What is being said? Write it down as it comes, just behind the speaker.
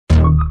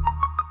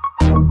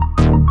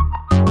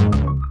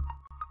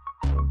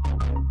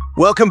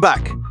Welcome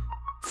back,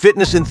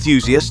 fitness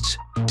enthusiasts.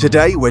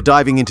 Today we're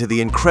diving into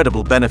the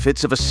incredible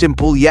benefits of a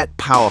simple yet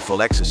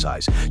powerful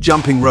exercise,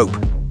 jumping rope.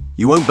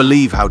 You won't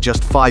believe how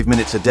just 5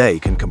 minutes a day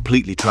can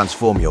completely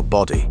transform your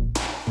body.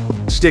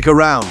 Stick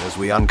around as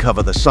we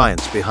uncover the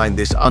science behind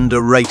this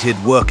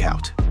underrated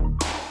workout.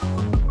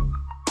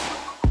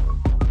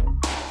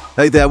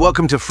 Hey there,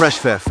 welcome to Fresh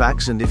Fair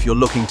Facts, and if you're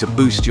looking to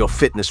boost your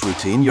fitness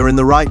routine, you're in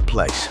the right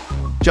place.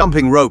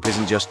 Jumping rope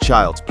isn't just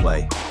child's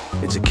play.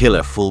 It's a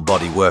killer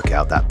full-body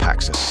workout that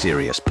packs a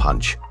serious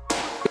punch.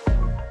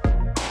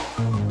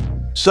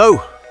 So,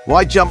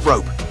 why jump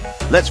rope?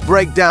 Let's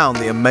break down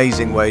the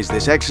amazing ways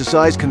this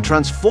exercise can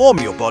transform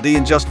your body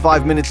in just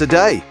 5 minutes a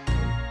day.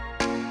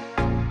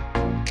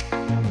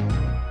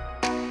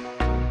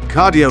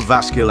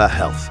 Cardiovascular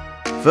health.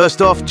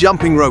 First off,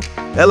 jumping rope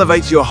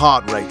elevates your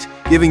heart rate,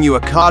 giving you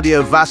a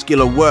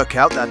cardiovascular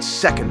workout that's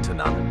second to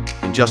none.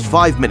 In just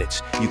 5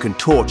 minutes, you can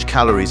torch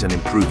calories and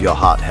improve your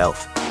heart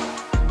health.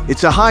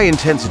 It's a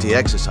high-intensity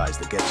exercise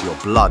that gets your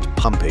blood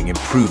pumping,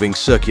 improving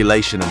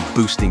circulation and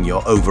boosting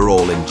your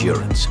overall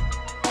endurance.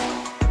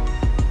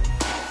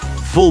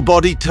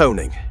 Full-body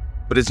toning.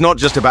 But it's not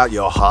just about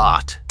your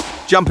heart.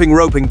 Jumping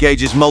rope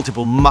engages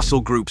multiple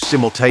muscle groups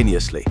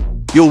simultaneously.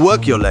 You'll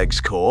work your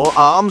legs, core,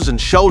 arms, and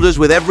shoulders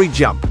with every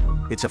jump.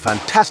 It's a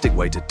fantastic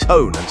way to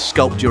tone and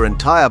sculpt your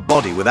entire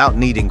body without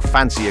needing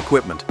fancy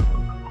equipment.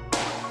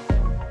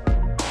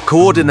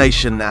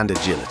 Coordination and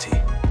agility.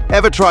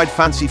 Ever tried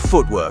fancy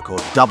footwork or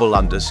double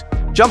unders?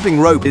 Jumping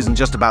rope isn't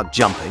just about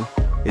jumping,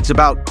 it's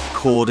about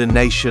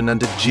coordination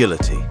and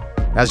agility.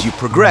 As you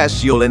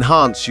progress, you'll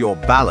enhance your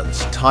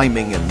balance,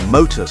 timing, and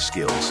motor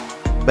skills.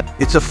 But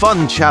it's a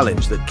fun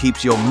challenge that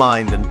keeps your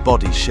mind and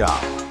body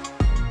sharp.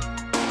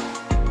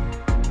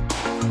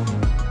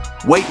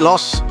 Weight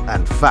loss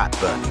and fat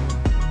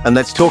burning. And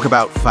let's talk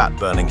about fat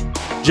burning.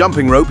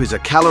 Jumping rope is a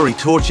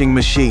calorie-torching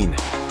machine.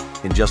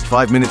 In just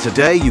 5 minutes a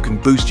day, you can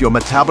boost your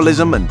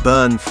metabolism and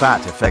burn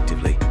fat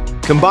effectively.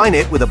 Combine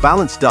it with a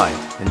balanced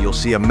diet, and you'll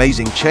see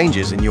amazing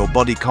changes in your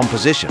body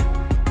composition.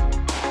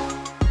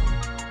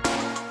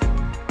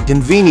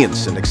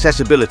 Convenience and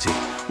accessibility.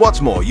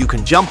 What's more, you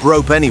can jump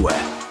rope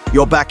anywhere.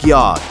 Your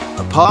backyard,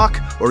 a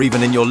park, or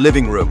even in your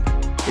living room.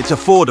 It's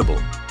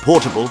affordable,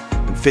 portable,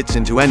 and fits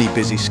into any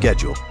busy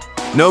schedule.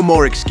 No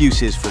more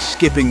excuses for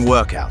skipping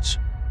workouts.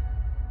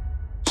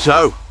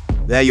 So,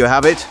 there you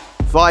have it.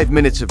 5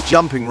 minutes of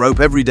jumping rope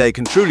every day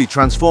can truly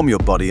transform your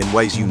body in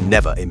ways you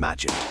never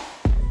imagined.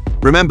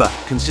 Remember,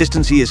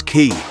 consistency is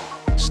key.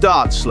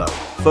 Start slow,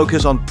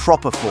 focus on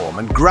proper form,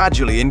 and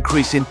gradually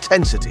increase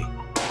intensity.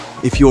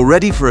 If you're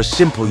ready for a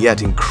simple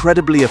yet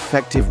incredibly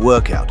effective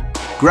workout,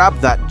 grab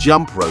that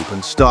jump rope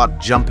and start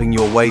jumping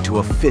your way to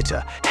a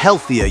fitter,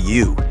 healthier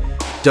you.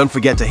 Don't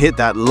forget to hit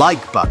that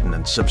like button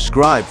and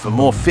subscribe for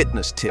more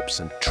fitness tips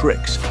and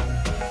tricks.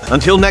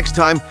 Until next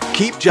time,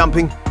 keep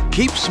jumping,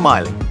 keep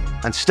smiling,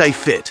 and stay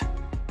fit.